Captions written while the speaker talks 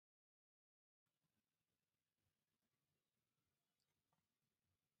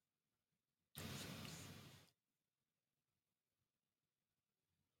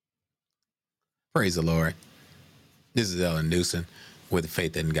Praise the Lord. This is Ellen Newsom with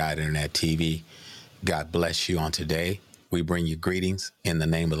Faith and God Internet TV. God bless you on today. We bring you greetings in the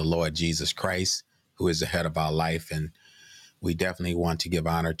name of the Lord Jesus Christ, who is the head of our life. And we definitely want to give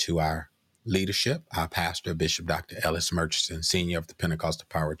honor to our leadership, our pastor, Bishop Dr. Ellis Murchison, Senior of the Pentecostal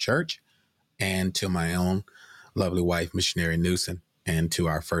Power Church, and to my own lovely wife, Missionary Newsom, and to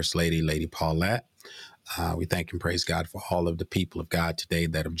our First Lady, Lady Paulette. We thank and praise God for all of the people of God today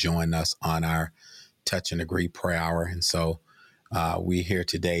that have joined us on our Touch and Agree prayer hour. And so we're here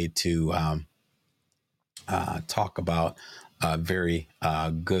today to talk about a very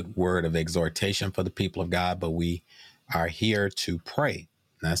good word of exhortation for the people of God, but we are here to pray.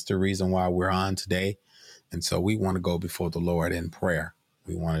 And that's the reason why we're on today. And so we want to go before the Lord in prayer.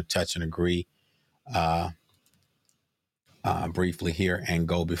 We want to touch and agree briefly here and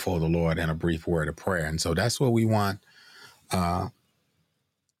go before the Lord in a brief word of prayer. And so that's what we want to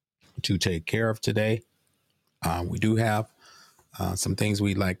take care of today. We do have some things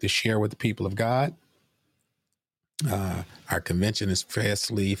we'd like to share with the people of God. Our convention is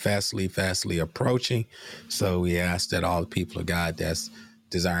fastly approaching. So we ask that all the people of God that's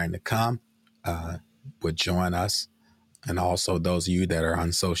desiring to come would join us. And also those of you that are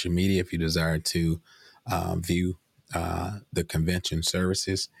on social media, if you desire to view the convention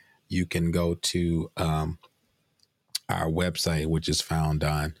services, you can go to our website, which is found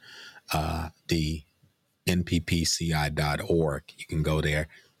on the nppci.org. You can go there,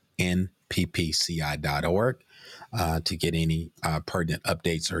 nppci.org, to get any pertinent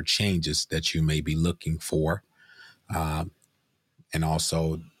updates or changes that you may be looking for. And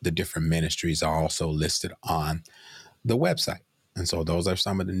also the different ministries are also listed on the website. And so those are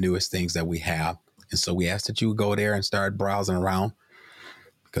some of the newest things that we have. And so we ask that you go there and start browsing around,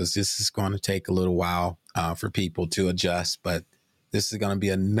 because this is going to take a little while for people to adjust. But this is going to be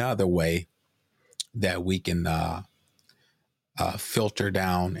another way that we can filter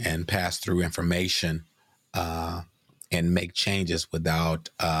down and pass through information and make changes without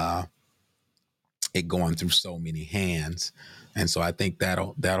it going through so many hands. And so I think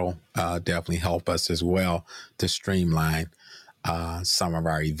that'll definitely help us as well to streamline some of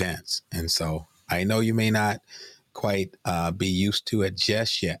our events. And so I know you may not quite be used to it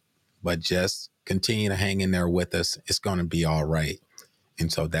just yet, but just continue to hang in there with us. It's going to be all right.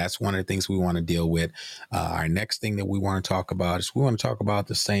 And so that's one of the things we want to deal with. Our next thing that we want to talk about is we want to talk about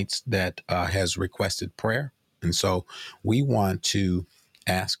the saints that has requested prayer. And so we want to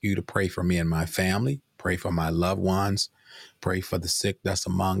ask you to pray for me and my family, pray for my loved ones, pray for the sick that's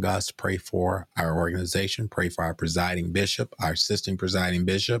among us, pray for our organization, pray for our presiding bishop, our assisting presiding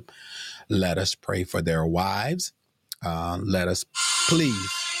bishop. Let us pray for their wives. Let us please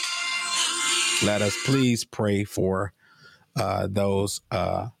pray for those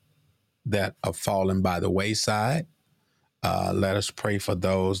that have fallen by the wayside. Let us pray for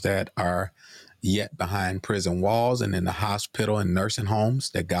those that are yet behind prison walls and in the hospital and nursing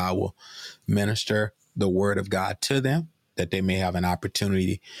homes, that God will minister the word of God to them, that they may have an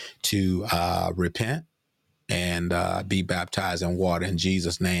opportunity to repent and be baptized in water in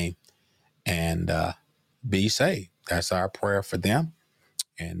Jesus' name and be saved. That's our prayer for them.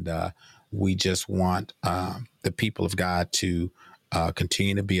 And we just want the people of God to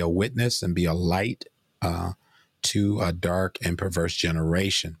continue to be a witness and be a light to a dark and perverse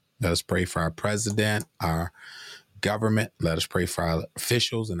generation. Let us pray for our president, our government. Let us pray for our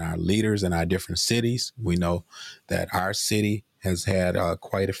officials and our leaders in our different cities. We know that our city has had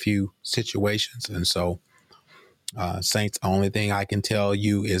quite a few situations. And so, saints, the only thing I can tell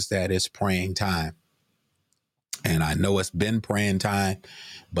you is that it's praying time. And I know it's been praying time,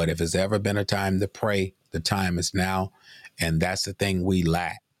 but if it's ever been a time to pray, the time is now. And that's the thing we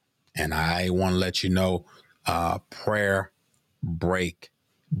lack. And I want to let you know, prayer break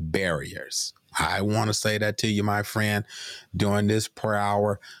barriers. I want to say that to you, my friend, during this prayer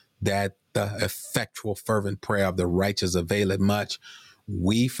hour, that the effectual, fervent prayer of the righteous availeth much.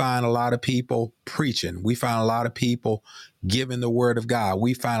 We find a lot of people preaching. We find a lot of people giving the word of God.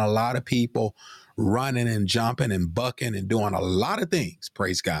 We find a lot of people running and jumping and bucking and doing a lot of things.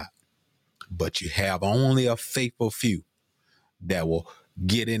 Praise God. But you have only a faithful few that will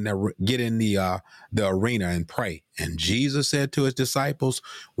get in the arena and pray. And Jesus said to his disciples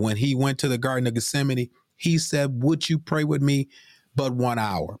when he went to the Garden of Gethsemane, he said, "Would you pray with me but 1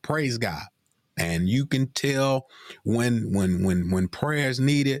 hour?" Praise God. And you can tell when prayer is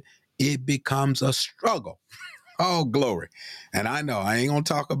needed, it becomes a struggle. Oh, glory. And I know I ain't gonna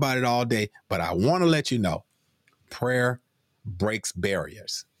talk about it all day, but I want to let you know, prayer breaks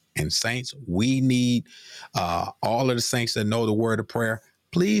barriers. And saints, we need all of the saints that know the word of prayer.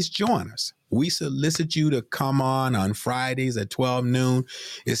 Please join us. We solicit you to come on Fridays at 12 noon.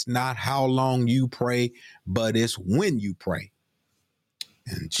 It's not how long you pray, but it's when you pray.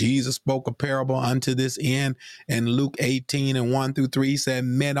 And Jesus spoke a parable unto this end in Luke 18 and 1 through 3. He said,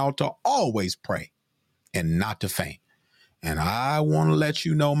 men ought to always pray and not to faint. And I want to let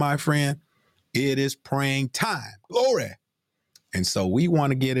you know, my friend, it is praying time. Glory. And so we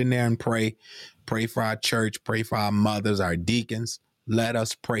want to get in there and pray. Pray for our church. Pray for our mothers, our deacons. Let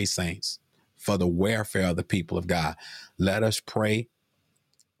us pray, saints, for the welfare of the people of God. Let us pray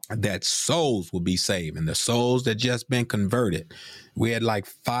that souls will be saved, and the souls that just been converted. We had like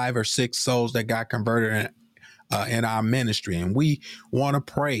 5 or 6 souls that got converted in our ministry, and we want to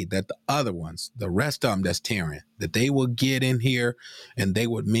pray that the other ones, the rest of them that's tearing, that they will get in here and they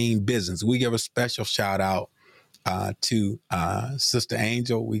would mean business. We give a special shout out to Sister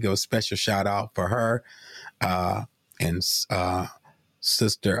Angel. We give a special shout out for her and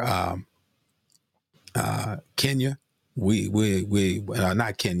Sister Kenya. We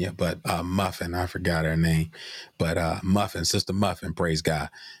not Kenya, but Muffin. I forgot her name, but Muffin, Sister Muffin. Praise God.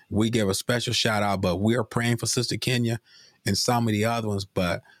 We give a special shout out, but we are praying for Sister Kenya and some of the other ones.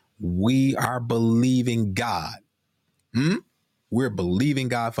 But we are believing God. We're believing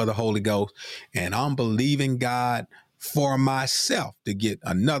God for the Holy Ghost, and I'm believing God for myself to get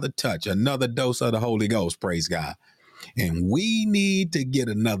another touch, another dose of the Holy Ghost. Praise God. And we need to get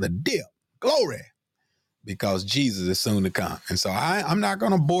another dip. Glory. Because Jesus is soon to come. And so I'm not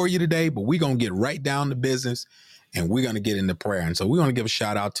going to bore you today, but we're going to get right down to business, and we're going to get into prayer. And so we want to give a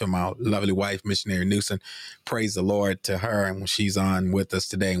shout out to my lovely wife, Missionary Newsom. Praise the Lord to her, and when she's on with us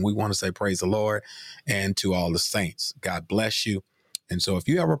today. And we want to say praise the Lord, and to all the saints. God bless you. And so if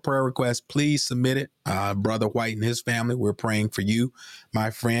you have a prayer request, please submit it. Brother White and his family, we're praying for you,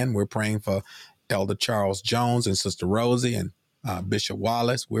 my friend. We're praying for Elder Charles Jones and Sister Rosie and Bishop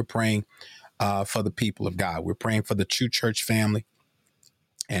Wallace. We're praying for the people of God. We're praying for the True Church family,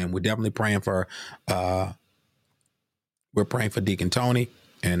 and we're definitely praying for Deacon Tony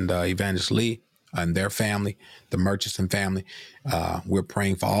and Evangelist Lee and their family, the Murchison family. We're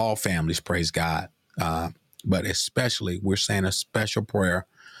praying for all families, praise God. But especially, we're saying a special prayer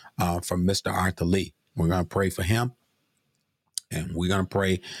for Mr. Arthur Lee. We're going to pray for him, and we're going to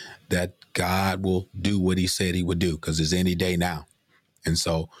pray that God will do what he said he would do, because it's any day now. And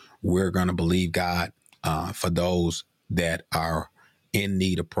so we're going to believe God for those that are in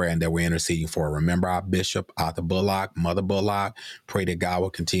need of prayer and that we're interceding for. Remember our Bishop, Arthur Bullock, Mother Bullock. Pray that God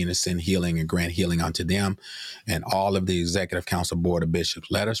will continue to send healing and grant healing unto them, and all of the Executive Council Board of Bishops.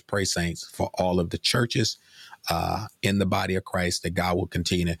 Let us pray, saints, for all of the churches in the body of Christ, that God will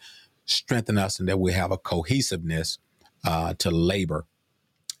continue to strengthen us, and that we have a cohesiveness to labor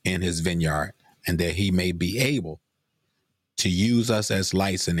in his vineyard, and that he may be able to use us as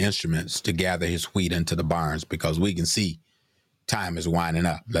lights and instruments to gather his wheat into the barns, because we can see time is winding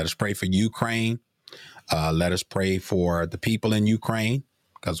up. Let us pray for Ukraine. Let us pray for the people in Ukraine,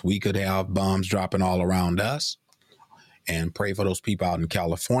 because we could have bombs dropping all around us, and pray for those people out in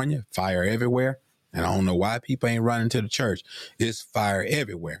California. Fire everywhere. And I don't know why people ain't running to the church. It's fire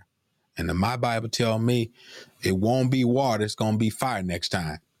everywhere. And then my Bible tells me it won't be water. It's going to be fire next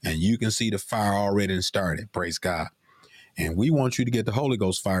time. And you can see the fire already started. Praise God. And we want you to get the Holy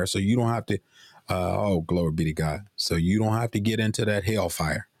Ghost fire, so you don't have to, glory be to God. So you don't have to get into that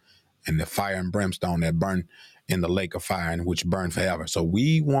hellfire and the fire and brimstone that burn in the lake of fire, and which burn forever. So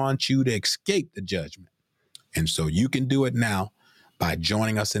we want you to escape the judgment. And so you can do it now by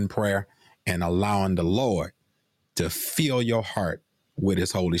joining us in prayer and allowing the Lord to fill your heart with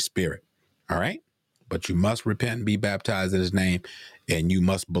his Holy Spirit. All right. But you must repent and be baptized in his name, and you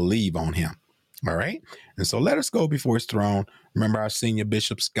must believe on him. All right. And so let us go before his throne. Remember our senior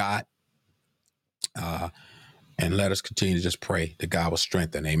bishop, Scott, and let us continue to just pray that God will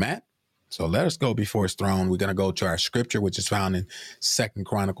strengthen. Amen. So let us go before his throne. We're going to go to our scripture, which is found in 2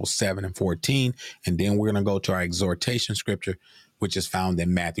 Chronicles 7 and 14. And then we're going to go to our exhortation scripture, which is found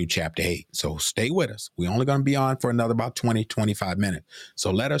in Matthew chapter 8. So stay with us. We're only going to be on for another about 25 minutes.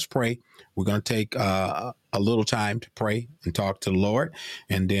 So let us pray. We're going to take a little time to pray and talk to the Lord.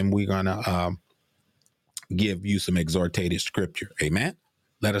 And then we're going to give you some exhortated scripture. Amen.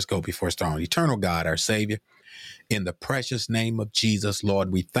 Let us go before his throne. Eternal God, our Savior, in the precious name of Jesus,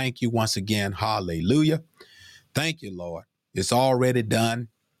 Lord, we thank you once again. Hallelujah. Thank you, Lord. It's already done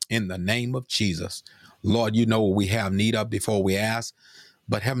in the name of Jesus. Lord, you know what we have need of before we ask.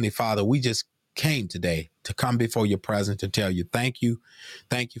 But Heavenly Father, we just came today to come before your presence to tell you thank you.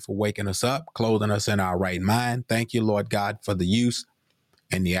 Thank you for waking us up, clothing us in our right mind. Thank you, Lord God, for the use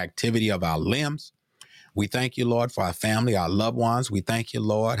and the activity of our limbs. We thank you, Lord, for our family, our loved ones. We thank you,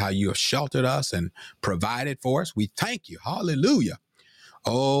 Lord, how you have sheltered us and provided for us. We thank you. Hallelujah.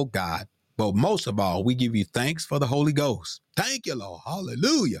 Oh, God. But most of all, we give you thanks for the Holy Ghost. Thank you, Lord.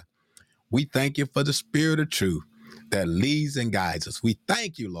 Hallelujah. We thank you for the Spirit of truth that leads and guides us. We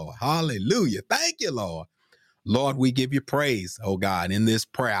thank you, Lord. Hallelujah. Thank you, Lord. Lord, we give you praise, oh God, in this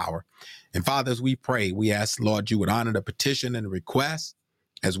prayer hour. And Father, as we pray, we ask, Lord, you would honor the petition and the request.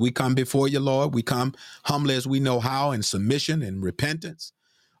 As we come before you, Lord, we come humbly as we know how in submission and repentance.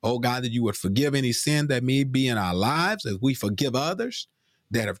 Oh God, that you would forgive any sin that may be in our lives as we forgive others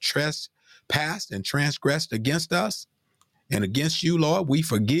that have trespassed and transgressed against us and against you, Lord. We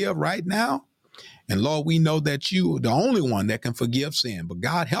forgive right now. And Lord, we know that you are the only one that can forgive sin. But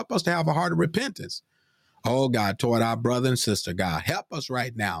God, help us to have a heart of repentance. Oh God, toward our brother and sister, God, help us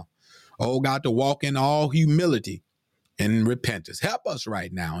right now. Oh God, to walk in all humility and repentance. Help us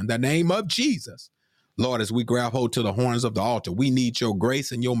right now in the name of Jesus. Lord, as we grab hold to the horns of the altar, we need your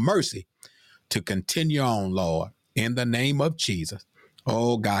grace and your mercy to continue on, Lord, in the name of Jesus.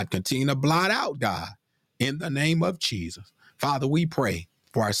 Oh God, continue to blot out, God, in the name of Jesus. Father, we pray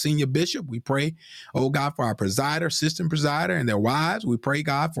for our senior bishop. We pray, oh God, for our presider, assistant presider, and their wives. We pray,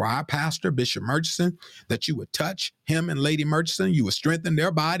 God, for our pastor, Bishop Murchison, that you would touch him and Lady Murchison. You would strengthen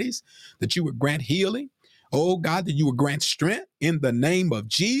their bodies, that you would grant healing. Oh God, that you would grant strength in the name of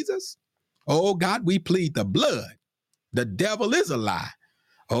Jesus. Oh God, we plead the blood. The devil is a lie.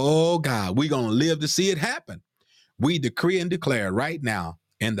 Oh God, we're going to live to see it happen. We decree and declare right now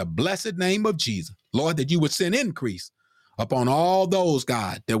in the blessed name of Jesus, Lord, that you would send increase upon all those,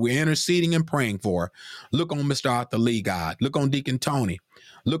 God, that we're interceding and praying for. Look on Mr. Arthur Lee, God. Look on Deacon Tony.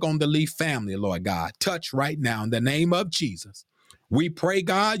 Look on the Lee family, Lord God. Touch right now in the name of Jesus. We pray,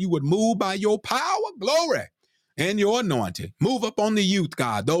 God, you would move by your power, glory, and your anointing. Move up on the youth,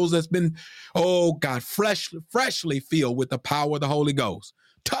 God, those that's been, oh God, freshly filled with the power of the Holy Ghost.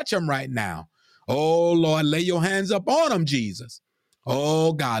 Touch them right now. Oh, Lord, lay your hands up on them, Jesus.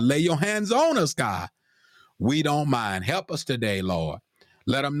 Oh, God, lay your hands on us, God. We don't mind. Help us today, Lord.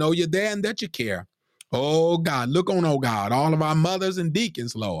 Let them know you're there and that you care. Oh, God, look on, oh, God, all of our mothers and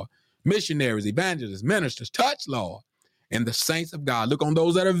deacons, Lord, missionaries, evangelists, ministers, touch, Lord, and the saints of God. Look on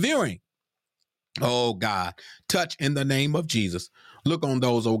those that are viewing. Oh, God, touch in the name of Jesus. Look on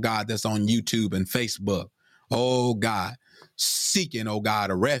those, oh, God, that's on YouTube and Facebook. Oh, God, seeking, oh, God,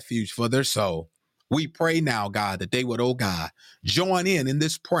 a refuge for their soul. We pray now, God, that they would, oh, God, join in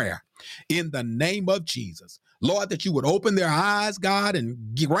this prayer in the name of Jesus. Lord, that you would open their eyes, God, and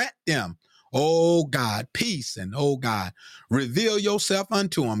grant them, oh, God, peace and, oh, God, reveal yourself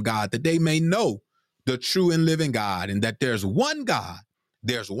unto them, God, that they may know the true and living God and that there's one God.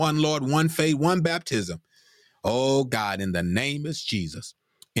 There's one Lord, one faith, one baptism. Oh God, in the name of Jesus.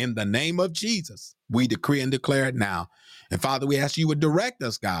 In the name of Jesus, we decree and declare it now. And Father, we ask you would direct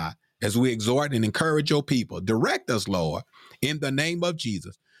us, God, as we exhort and encourage your people. Direct us, Lord, in the name of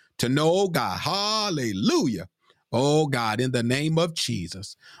Jesus, to know, oh God, hallelujah. Oh God, in the name of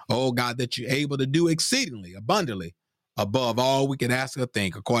Jesus. Oh God, that you're able to do exceedingly abundantly above all we can ask or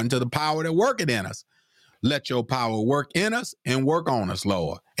think, according to the power that worketh in us. Let your power work in us and work on us,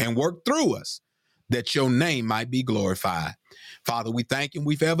 Lord, and work through us, that your name might be glorified. Father, we thank you.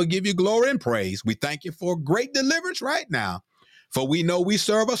 We forever give you glory and praise. We thank you for great deliverance right now, for we know we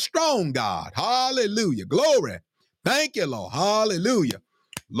serve a strong God. Hallelujah. Glory. Thank you, Lord. Hallelujah.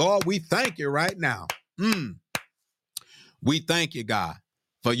 Lord, we thank you right now. We thank you, God,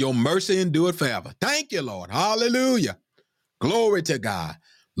 for your mercy endure forever. Thank you, Lord. Hallelujah. Glory to God.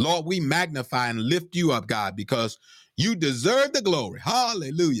 Lord, we magnify and lift you up, God, because you deserve the glory.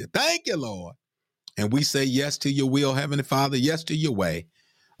 Hallelujah. Thank you, Lord. And we say yes to your will, Heavenly Father, yes to your way.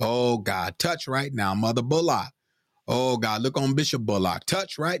 Oh, God, touch right now, Mother Bullock. Oh, God, look on Bishop Bullock.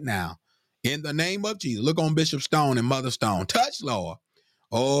 Touch right now. In the name of Jesus. Look on Bishop Stone and Mother Stone. Touch, Lord.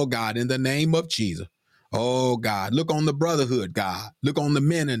 Oh, God, in the name of Jesus. Oh, God, look on the brotherhood, God. Look on the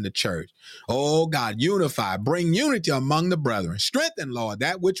men in the church. Oh, God, unify. Bring unity among the brethren. Strengthen, Lord,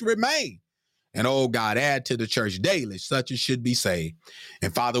 that which remain. And, oh, God, add to the church daily such as should be saved.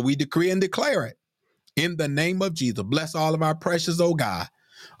 And, Father, we decree and declare it. In the name of Jesus, bless all of our precious, oh God.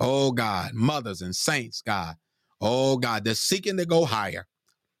 Oh God, mothers and saints, God. Oh God, they're seeking to go higher.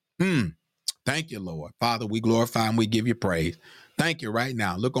 Thank you, Lord. Father, we glorify and we give you praise. Thank you right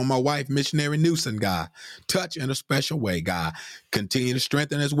now. Look on my wife, Missionary Newsom, God. Touch in a special way, God. Continue to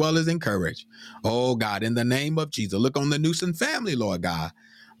strengthen as well as encourage. Oh, God, in the name of Jesus. Look on the Newsom family, Lord God.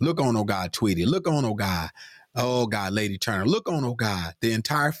 Look on, oh, God, Tweety. Look on, oh, God, Lady Turner. Look on, oh, God, the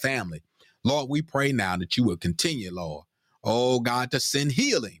entire family. Lord, we pray now that you will continue, Lord. Oh, God, to send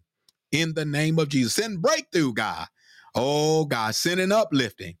healing. in the name of Jesus. Send breakthrough, God. Oh, God, send an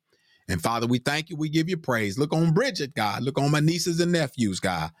uplifting. And Father, we thank you. We give you praise. Look on Bridget, God. Look on my nieces and nephews,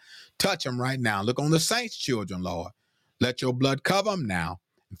 God. Touch them right now. Look on the saints' children, Lord. Let your blood cover them now.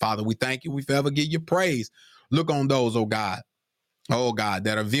 And Father, we thank you. We forever give you praise. Look on those, oh God,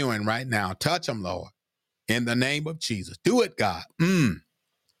 that are viewing right now. Touch them, Lord, in the name of Jesus. Do it, God.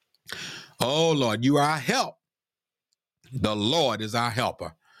 Oh, Lord, you are our help. The Lord is our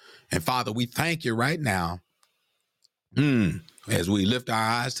helper. And Father, we thank you right now as we lift our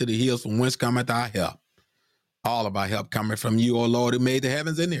eyes to the hills from whence cometh our help. All of our help coming from you, O Lord, who made the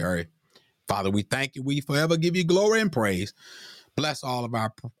heavens and the earth. Father, we thank you. We forever give you glory and praise. Bless all of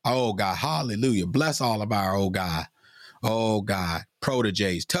our, oh God, hallelujah. Bless all of our, oh God,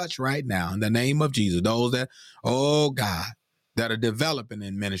 proteges. Touch right now in the name of Jesus. Those that, oh God, that are developing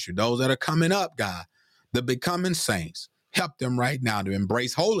in ministry, those that are coming up, God, the becoming saints. Help them right now to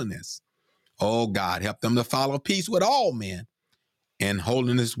embrace holiness. Oh God, help them to follow peace with all men and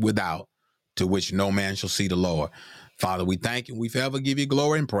holiness without, to which no man shall see the Lord. Father, we thank you. We forever give you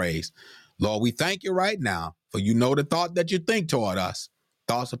glory and praise. Lord, we thank you right now, for you know the thought that you think toward us,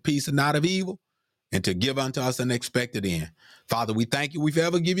 thoughts of peace and not of evil, and to give unto us an expected end. Father, we thank you. We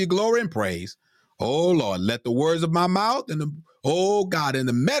forever give you glory and praise. Oh Lord, let the words of my mouth and oh God, and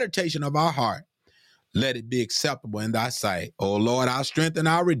the meditation of our heart, let it be acceptable in thy sight. Oh Lord, our strength and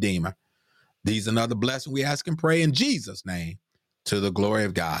our redeemer. These and other blessings we ask and pray in Jesus' name, to the glory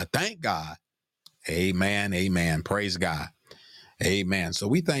of God. Thank God. Amen. Amen. Praise God. Amen. So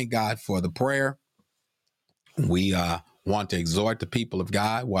we thank God for the prayer. We want to exhort the people of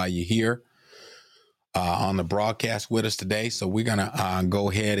God while you're here on the broadcast with us today. So we're going to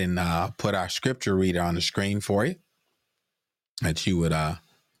go ahead and put our scripture reader on the screen for you, that you would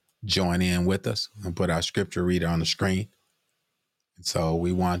join in with us and put our scripture reader on the screen. And so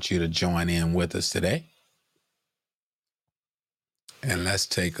we want you to join in with us today. And let's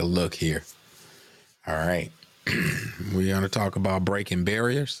take a look here. All right. We're going to talk about breaking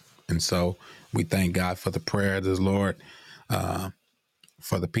barriers. And so we thank God for the prayer of the Lord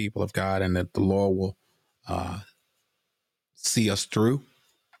for the people of God, and that the Lord will see us through.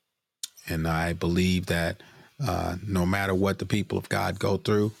 And I believe that no matter what the people of God go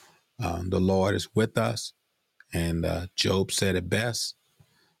through, the Lord is with us. And Job said it best,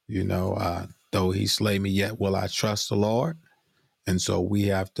 though he slay me, yet will I trust the Lord. And so we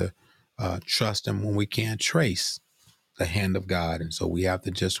have to trust him when we can't trace the hand of God. And so we have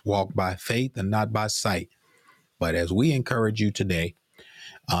to just walk by faith and not by sight. But as we encourage you today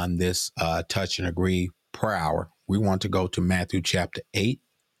on this Touch and Agree prayer hour, we want to go to Matthew chapter 8.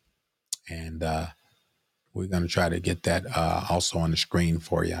 And we're going to try to get that also on the screen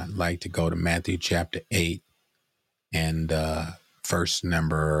for you. I'd like to go to Matthew chapter 8 and verse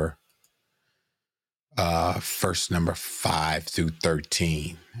number 5 through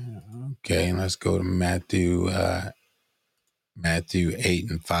 13. Okay, let's go to Matthew 8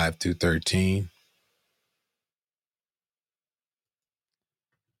 and 5 through 13.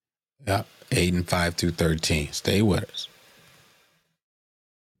 Yep, 8 and 5 through 13. Stay with us.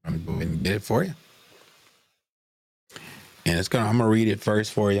 I'm going to go ahead and get it for you. And I'm going to read it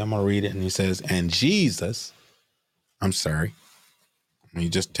first for you. I'm going to read it. And he says, and Jesus, I'm sorry. Let me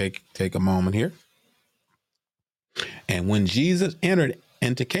just take a moment here. And when Jesus entered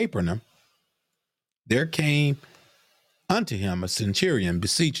into Capernaum, there came unto him a centurion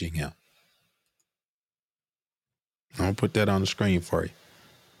beseeching him. I'll put that on the screen for you.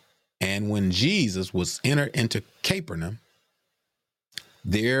 And when Jesus was entered into Capernaum,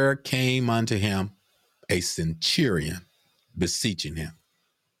 there came unto him a centurion beseeching him.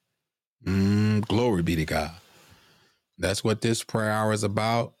 Glory be to God. That's what this prayer hour is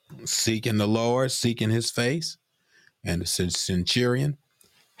about. Seeking the Lord, seeking his face. And the centurion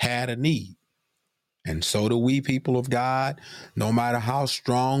had a need. And so do we, people of God. No matter how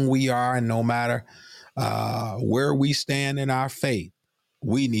strong we are, and no matter where we stand in our faith,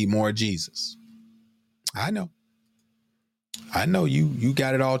 we need more Jesus. I know you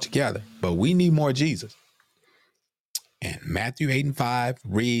got it all together, but we need more Jesus. And Matthew 8 and 5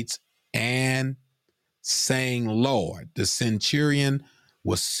 reads, and saying, Lord, the centurion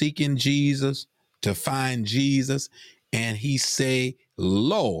was seeking Jesus to find Jesus. And he say,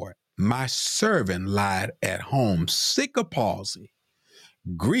 Lord, my servant lied at home, sick of palsy,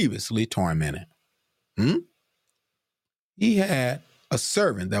 grievously tormented. He had a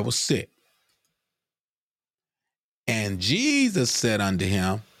servant that was sick. And Jesus said unto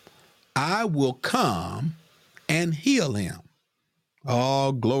him, I will come and heal him.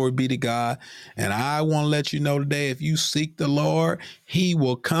 Oh, glory be to God. And I want to let you know today, if you seek the Lord, he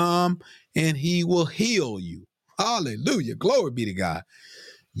will come and he will heal you. Hallelujah. Glory be to God.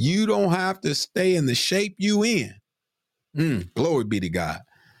 You don't have to stay in the shape you in. Glory be to God.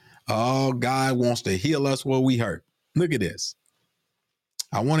 Oh, God wants to heal us where we hurt. Look at this.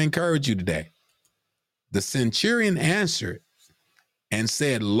 I want to encourage you today. The centurion answered and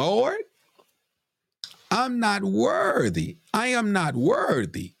said, Lord, I'm not worthy. I am not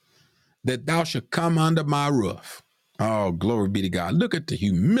worthy that thou should come under my roof. Oh, glory be to God. Look at the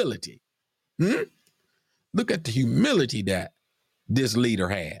humility. Look at the humility that this leader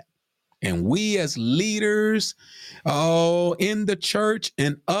had. And we as leaders, in the church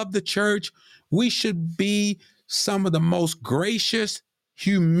and of the church, we should be some of the most gracious,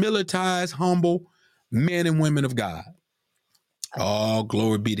 humilitized, humble men and women of God. Oh,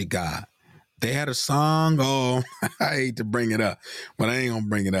 glory be to God. They had a song. Oh, I hate to bring it up, but I ain't going to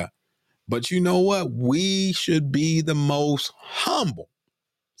bring it up. But you know what? We should be the most humble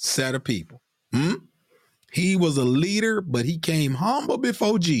set of people. He was a leader, but he came humble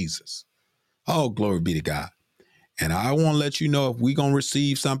before Jesus. Oh, glory be to God. And I want to let you know, if we're going to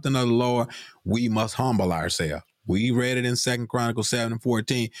receive something of the Lord, we must humble ourselves. We read it in 2 Chronicles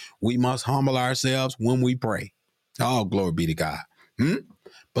 7:14. We must humble ourselves when we pray. Oh, glory be to God.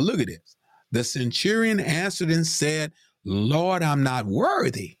 But look at this. The centurion answered and said, Lord, I'm not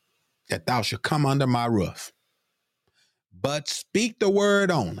worthy that thou should come under my roof, but speak the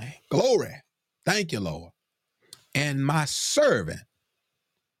word only. Glory. Thank you, Lord. And my servant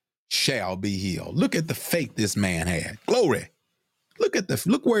shall be healed. Look at the faith this man had. Glory.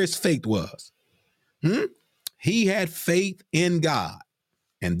 Look where his faith was. He had faith in God.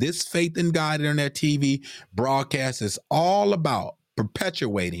 And this faith in God on that TV broadcast is all about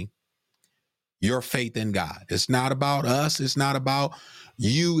perpetuating your faith in God. It's not about us. It's not about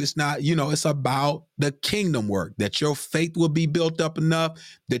you. It's not, it's about the kingdom work, that your faith will be built up enough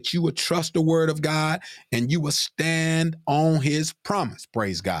that you would trust the word of God and you will stand on his promise.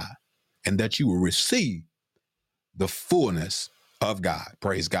 Praise God. And that you will receive the fullness of God.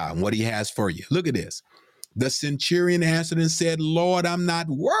 Praise God. And what he has for you. Look at this. The centurion answered and said, Lord, I'm not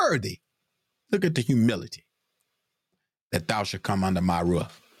worthy. Look at the humility, that thou should come under my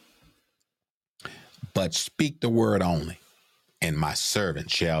roof, but speak the word only, and my servant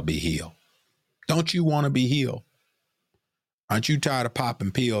shall be healed. Don't you want to be healed? Aren't you tired of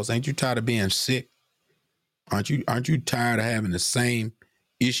popping pills? Ain't you tired of being sick? Aren't you tired of having the same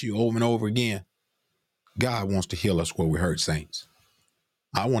issue over and over again? God wants to heal us where we hurt, saints.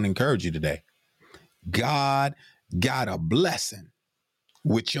 I want to encourage you today. God got a blessing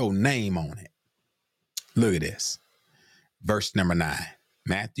with your name on it. Look at this. Verse number 9,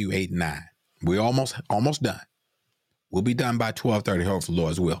 Matthew 8:9. We're almost done. We'll be done by 12:30, hopefully,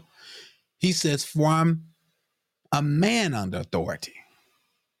 Lord's will. He says, for I'm a man under authority.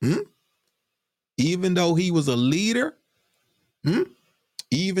 Even though he was a leader,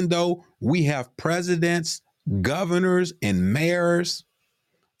 even though we have presidents, governors, and mayors,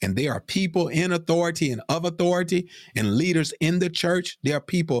 and there are people in authority and of authority, and leaders in the church, there are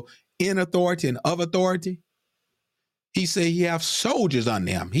people in authority and of authority. He said he have soldiers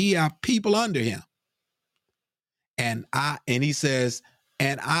under him. He have people under him. And he says,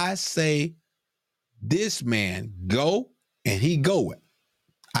 and I say, this man go, and he goeth.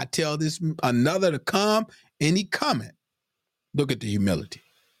 I tell this another to come, and he cometh. Look at the humility.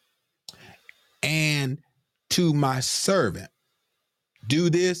 And to my servant,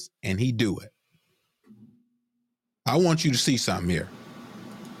 do this, and he do it. I want you to see something here.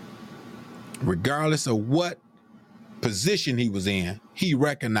 Regardless of what position he was in, he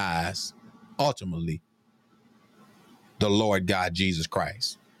recognized ultimately the Lord God Jesus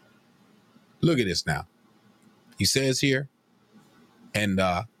Christ. Look at this now. He says here in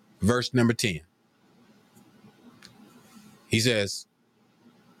verse number 10, he says,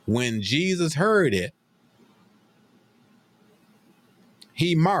 when Jesus heard it,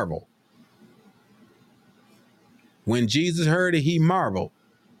 he marveled. When Jesus heard it, he marveled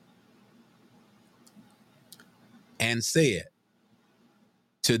and said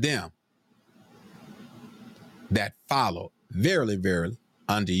to them that followed, verily, verily,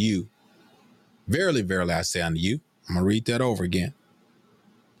 unto you. Verily, verily, I say unto you. I'm going to read that over again.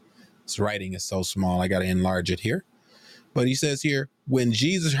 This writing is so small, I got to enlarge it here. But he says here, when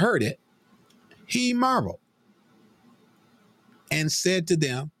Jesus heard it, he marveled and said to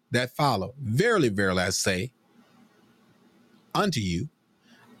them that follow, verily, verily, I say unto you,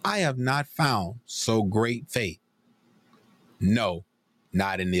 I have not found so great faith. No,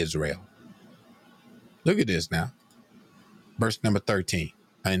 not in Israel. Look at this now. verse number 13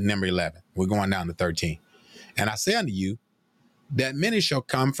 and number 11. We're going down to 13. And I say unto you that many shall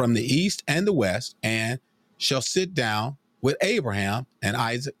come from the east and the west and shall sit down with Abraham and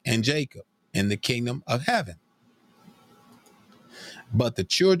Isaac and Jacob in the kingdom of heaven. But the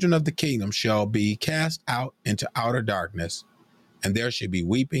children of the kingdom shall be cast out into outer darkness, and there shall be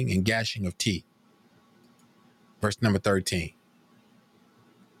weeping and gnashing of teeth. Verse number 13.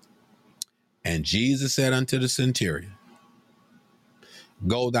 And Jesus said unto the centurion,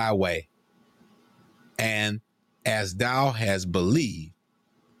 Go thy way, and as thou hast believed,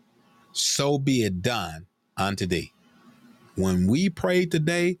 so be it done unto thee. When we prayed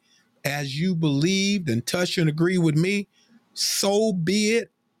today, as you believed and touched and agreed with me, so be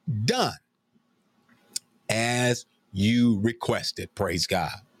it done as you requested. Praise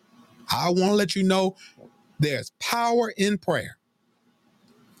God. I want to let you know there's power in prayer.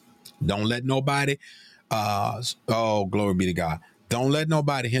 Don't let nobody, glory be to God. Don't let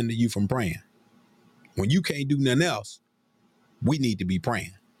nobody hinder you from praying. When you can't do nothing else, we need to be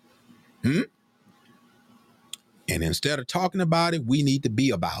praying. And instead of talking about it, we need to be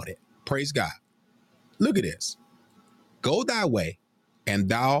about it. Praise God. Look at this. Go thy way, and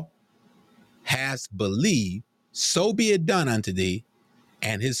thou hast believed, so be it done unto thee.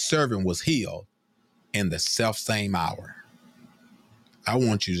 And his servant was healed in the selfsame hour. I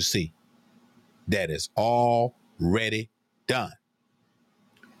want you to see that it's already done.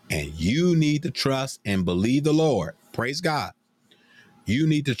 And you need to trust and believe the Lord. Praise God. You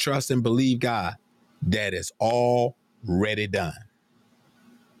need to trust and believe God that it's already done.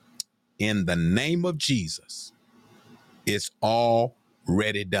 In the name of Jesus, it's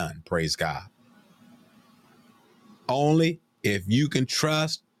already done. Praise God. Only if you can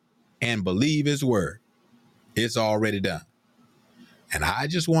trust and believe his word, it's already done. And I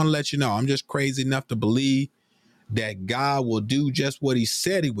just want to let you know, I'm just crazy enough to believe that God will do just what he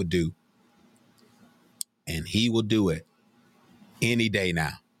said he would do. And he will do it any day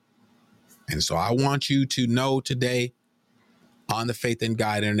now. And so I want you to know today on the Faith in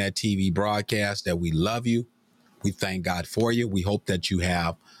God Internet TV broadcast that we love you. We thank God for you. We hope that you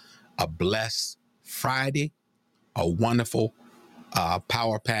have a blessed Friday, a wonderful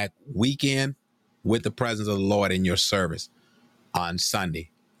Power Pack weekend with the presence of the Lord in your service on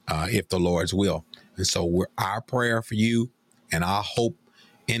Sunday, if the Lord's will. And so our prayer for you and our hope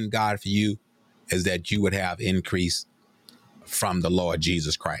in God for you is that you would have increase from the Lord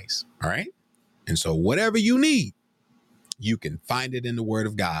Jesus Christ. All right. And so whatever you need, you can find it in the word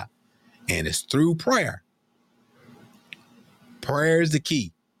of God, and it's through prayer. Prayer is the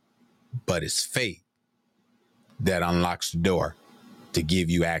key, but it's faith that unlocks the door to give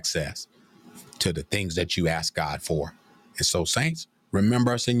you access to the things that you ask God for. And so, saints,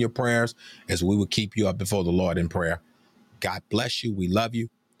 remember us in your prayers as we will keep you up before the Lord in prayer. God bless you. We love you.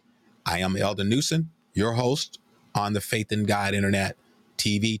 I am Elder Newsom, your host on the Faith in God Internet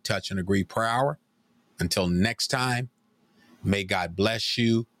TV Touch and Agree Prayer Hour. Until next time, may God bless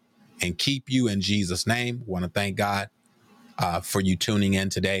you and keep you in Jesus' name. I want to thank God for you tuning in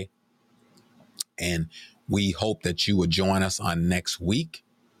today. And we hope that you would join us on next week.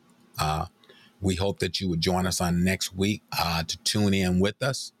 We hope that you would join us on next week to tune in with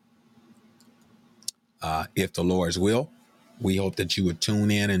us. If the Lord's will, we hope that you would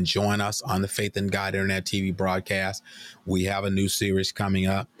tune in and join us on the Faith in God Internet TV broadcast. We have a new series coming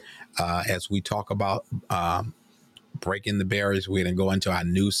up as we talk about breaking the barriers. We're going to go into our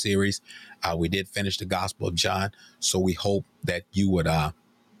new series. We did finish the Gospel of John, so we hope that you would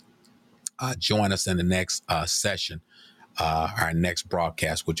join us in the next session, our next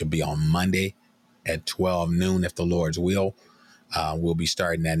broadcast, which will be on Monday at 12 noon, if the Lord's will. We'll be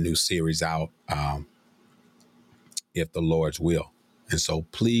starting that new series out, if the Lord's will. And so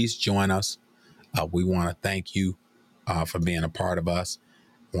please join us. We want to thank you for being a part of us.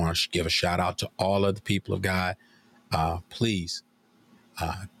 I want to give a shout out to all of the people of God. Please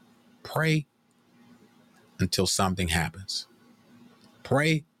pray until something happens.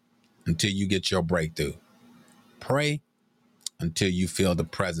 Pray until you get your breakthrough. Pray until you feel the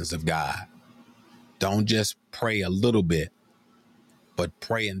presence of God. Don't just pray a little bit, but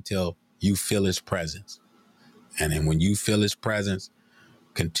pray until you feel his presence. And then when you feel his presence,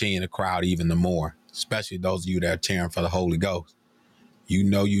 continue to cry out even the more, especially those of you that are tearing for the Holy Ghost. You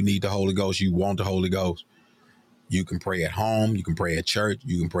know you need the Holy Ghost. You want the Holy Ghost. You can pray at home. You can pray at church.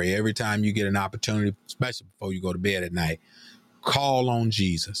 You can pray every time you get an opportunity, especially before you go to bed at night. Call on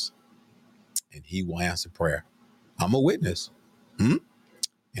Jesus, and he will answer prayer. I'm a witness.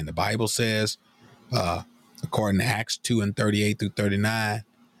 And the Bible says, according to Acts 2 and 38 through 39,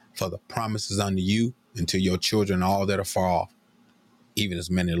 for the promises unto you and to your children, all that are far off, even as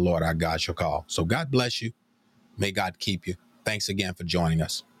many, Lord, our God shall call. So God bless you. May God keep you. Thanks again for joining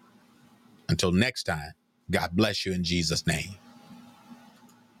us. Until next time, God bless you in Jesus' name.